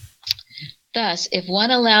 Thus, if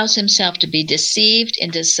one allows himself to be deceived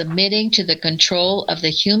into submitting to the control of the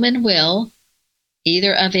human will,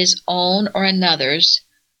 either of his own or another's,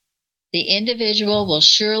 the individual will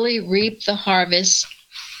surely reap the harvest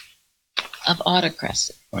of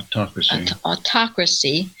autocracy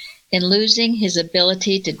in losing his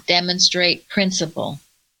ability to demonstrate principle.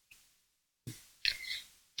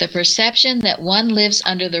 The perception that one lives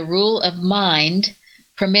under the rule of mind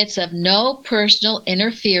permits of no personal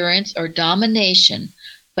interference or domination,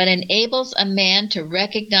 but enables a man to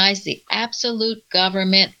recognize the absolute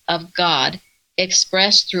government of God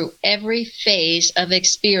expressed through every phase of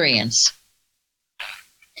experience.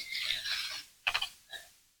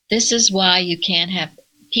 This is why you can't have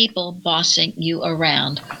people bossing you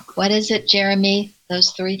around. What is it, Jeremy?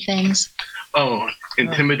 Those three things? Oh,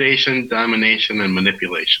 intimidation, domination, and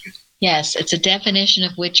manipulation. Yes, it's a definition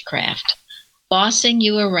of witchcraft. Bossing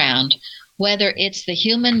you around. Whether it's the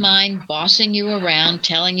human mind bossing you around,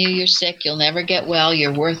 telling you you're sick, you'll never get well,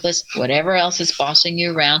 you're worthless, whatever else is bossing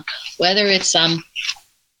you around, whether it's some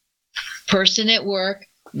person at work,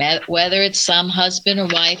 whether it's some husband or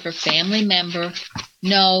wife or family member,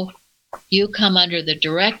 no, you come under the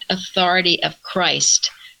direct authority of Christ.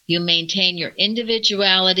 You maintain your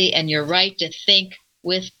individuality and your right to think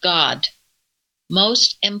with God.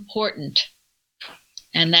 Most important.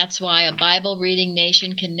 And that's why a Bible reading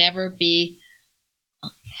nation can never be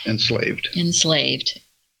enslaved.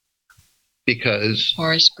 Because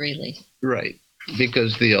Horace Greeley. Right.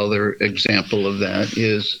 Because the other example of that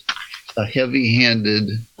is a heavy-handed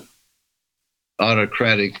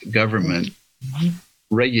autocratic government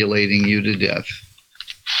regulating you to death,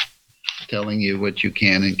 telling you what you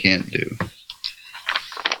can and can't do.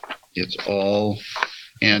 It's all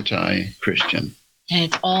anti-Christian. And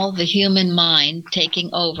it's all the human mind taking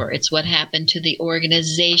over. It's what happened to the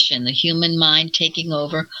organization, the human mind taking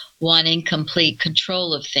over, wanting complete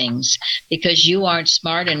control of things, because you aren't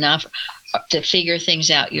smart enough to figure things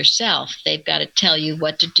out yourself. They've got to tell you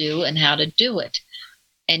what to do and how to do it.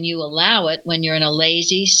 And you allow it when you're in a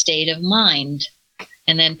lazy state of mind.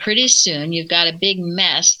 And then pretty soon you've got a big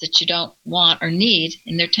mess that you don't want or need,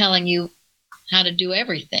 and they're telling you how to do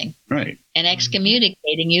everything. Right. And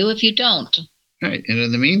excommunicating you if you don't. Right. And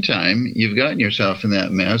in the meantime, you've gotten yourself in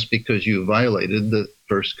that mess because you violated the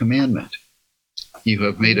first commandment. You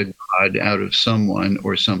have made a god out of someone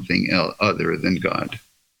or something else other than God.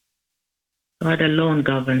 God alone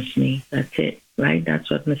governs me. That's it, right? That's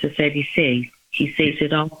what Mrs. Eddie says. He says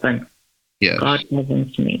it often. Yes. God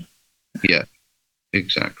governs me. Yeah,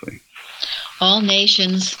 exactly. All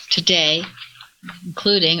nations today,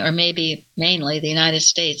 including, or maybe mainly, the United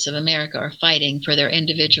States of America, are fighting for their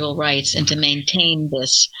individual rights and to maintain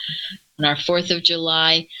this. On our 4th of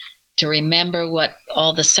July, to remember what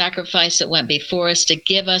all the sacrifice that went before us to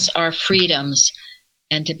give us our freedoms,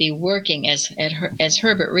 and to be working, as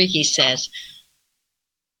Herbert Reiki says,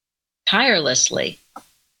 tirelessly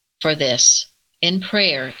for this, in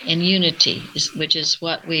prayer, in unity, which is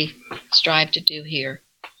what we strive to do here.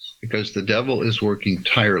 Because the devil is working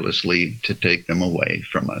tirelessly to take them away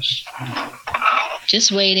from us.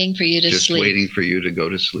 Just waiting for you to sleep. Just waiting for you to go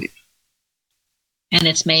to sleep. And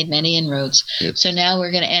it's made many inroads. So now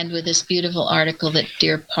we're going to end with this beautiful article that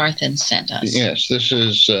dear Parthen sent us. Yes, this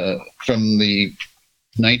is from the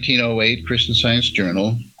 1908 Christian Science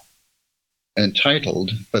Journal,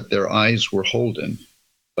 entitled "But Their Eyes Were Holden"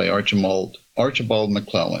 by Archibald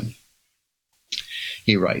McClellan.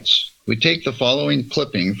 He writes, "We take the following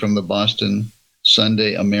clipping from the Boston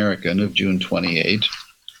Sunday American of June 28.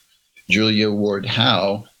 Julia Ward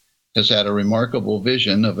Howe has had a remarkable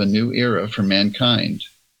vision of a new era for mankind.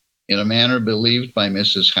 In a manner believed by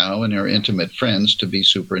Mrs. Howe and her intimate friends to be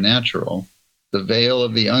supernatural, the veil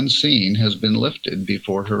of the unseen has been lifted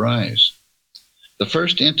before her eyes. The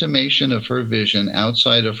first intimation of her vision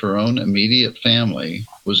outside of her own immediate family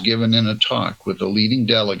was given in a talk with a leading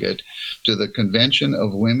delegate to the Convention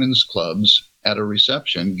of Women's Clubs at a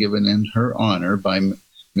reception given in her honor by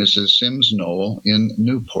Mrs. Sims Knoll in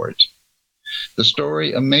Newport. The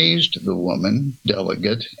story amazed the woman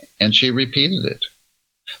delegate, and she repeated it.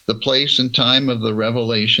 The place and time of the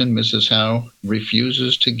revelation Mrs. Howe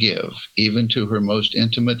refuses to give, even to her most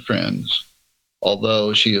intimate friends,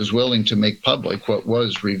 although she is willing to make public what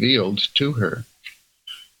was revealed to her.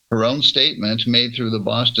 Her own statement, made through the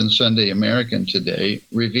Boston Sunday American today,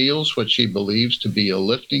 reveals what she believes to be a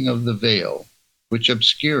lifting of the veil, which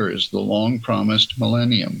obscures the long-promised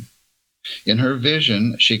millennium. In her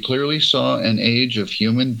vision, she clearly saw an age of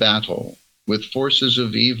human battle with forces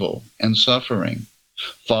of evil and suffering,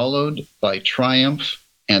 followed by triumph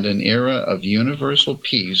and an era of universal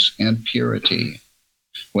peace and purity,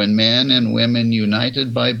 when men and women,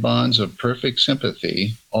 united by bonds of perfect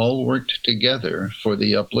sympathy, all worked together for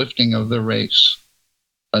the uplifting of the race.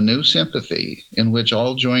 a new sympathy in which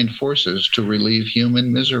all joined forces to relieve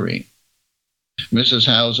human misery. Mrs.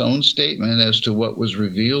 Howe's own statement as to what was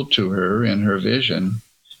revealed to her in her vision,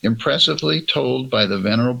 impressively told by the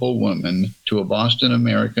venerable woman to a Boston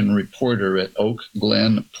American reporter at Oak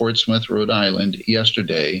Glen, Portsmouth, Rhode Island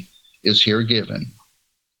yesterday, is here given.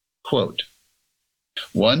 Quote,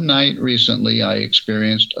 "One night recently I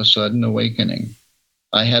experienced a sudden awakening.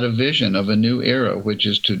 I had a vision of a new era which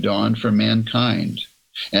is to dawn for mankind,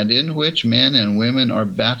 and in which men and women are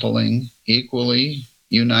battling equally,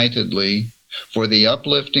 unitedly, for the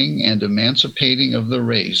uplifting and emancipating of the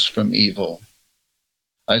race from evil.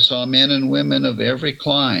 I saw men and women of every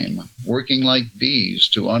clime working like bees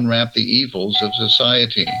to unwrap the evils of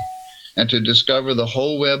society and to discover the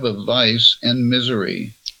whole web of vice and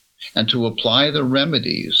misery, and to apply the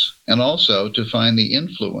remedies, and also to find the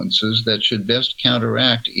influences that should best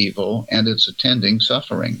counteract evil and its attending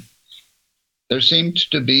suffering. There seemed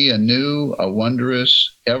to be a new, a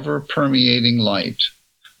wondrous, ever-permeating light,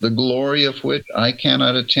 the glory of which I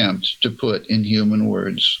cannot attempt to put in human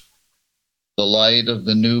words. The light of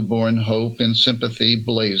the newborn hope and sympathy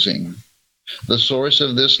blazing. The source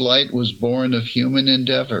of this light was born of human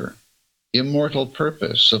endeavor, immortal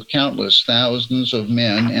purpose of countless thousands of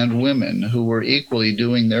men and women who were equally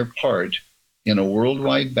doing their part in a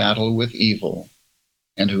worldwide battle with evil,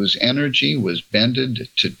 and whose energy was bended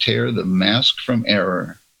to tear the mask from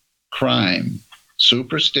error, crime,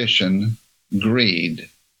 superstition, greed,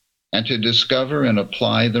 and to discover and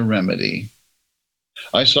apply the remedy.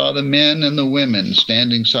 I saw the men and the women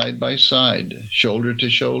standing side by side, shoulder to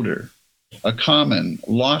shoulder, a common,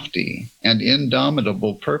 lofty, and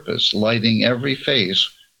indomitable purpose lighting every face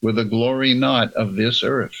with the glory not of this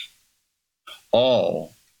earth.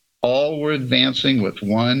 All were advancing with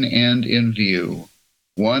one end in view,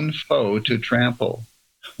 one foe to trample,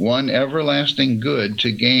 one everlasting good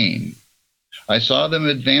to gain. I saw them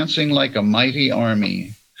advancing like a mighty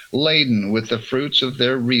army, laden with the fruits of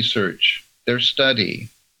their research, their study,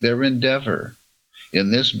 their endeavor,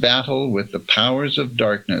 in this battle with the powers of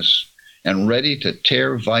darkness, and ready to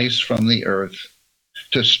tear vice from the earth,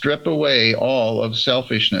 to strip away all of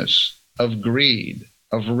selfishness, of greed,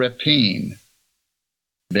 of rapine.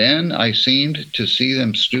 Then I seemed to see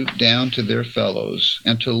them stoop down to their fellows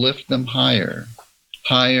and to lift them higher,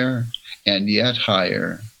 higher, and yet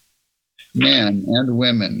higher. Men and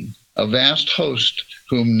women, a vast host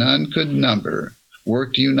whom none could number,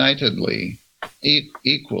 worked unitedly,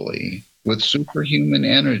 equally, with superhuman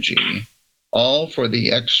energy, all for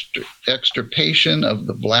the extirpation of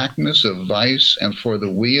the blackness of vice and for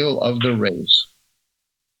the weal of the race.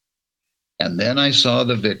 And then I saw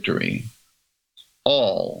the victory.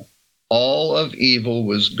 All of evil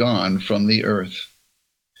was gone from the earth.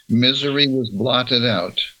 Misery was blotted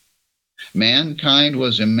out. Mankind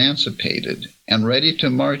was emancipated and ready to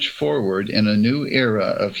march forward in a new era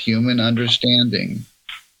of human understanding,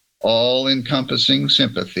 all-encompassing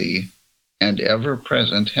sympathy and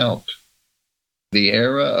ever-present help. The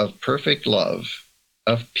era of perfect love,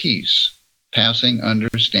 of peace, passing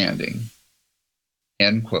understanding.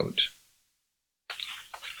 End quote.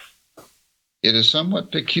 It is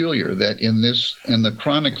somewhat peculiar that in the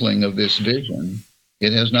chronicling of this vision,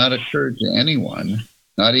 it has not occurred to anyone,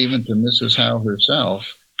 not even to Mrs. Howe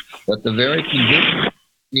herself, that the very condition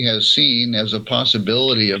she has seen as a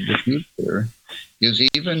possibility of the future is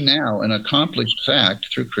even now an accomplished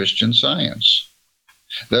fact through Christian Science.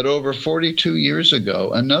 That over 42 years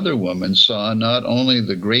ago, another woman saw not only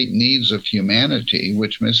the great needs of humanity,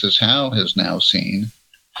 which Mrs. Howe has now seen,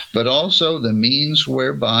 but also the means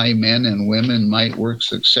whereby men and women might work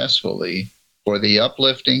successfully for the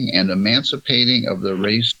uplifting and emancipating of the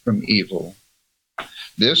race from evil.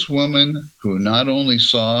 This woman, who not only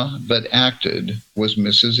saw but acted, was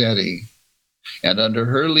Mrs. Eddy, and under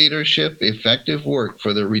her leadership, effective work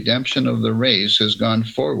for the redemption of the race has gone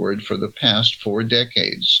forward for the past 4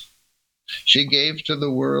 decades. She gave to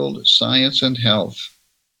the world science and health,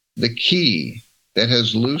 the key that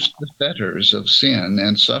has loosed the fetters of sin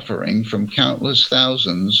and suffering from countless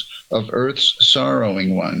thousands of Earth's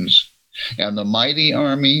sorrowing ones, and the mighty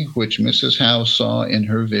army which Mrs. Howe saw in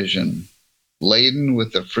her vision, laden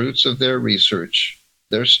with the fruits of their research,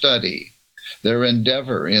 their study, their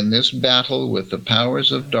endeavor in this battle with the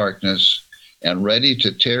powers of darkness, and ready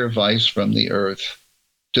to tear vice from the earth,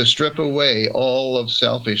 to strip away all of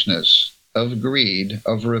selfishness, of greed,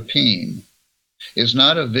 of rapine, is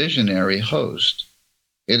not a visionary host.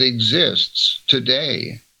 It exists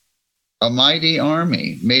today. A mighty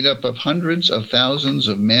army made up of hundreds of thousands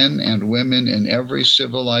of men and women in every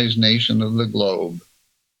civilized nation of the globe,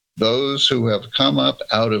 those who have come up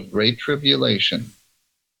out of great tribulation,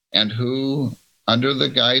 and who, under the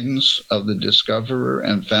guidance of the discoverer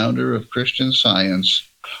and founder of Christian Science,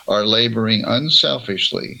 are laboring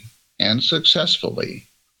unselfishly and successfully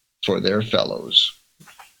for their fellows.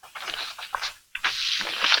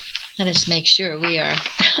 Let us make sure we are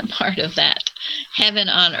part of that. Heaven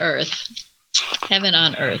on earth. Heaven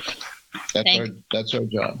on earth. That's our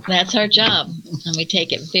job. That's our job, and we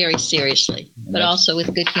take it very seriously, but also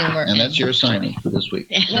with good humor. And that's your assignment for this week.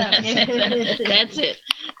 That's it.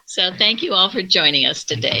 So thank you all for joining us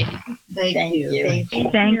today. Thank you.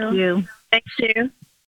 Thank you. Thank you.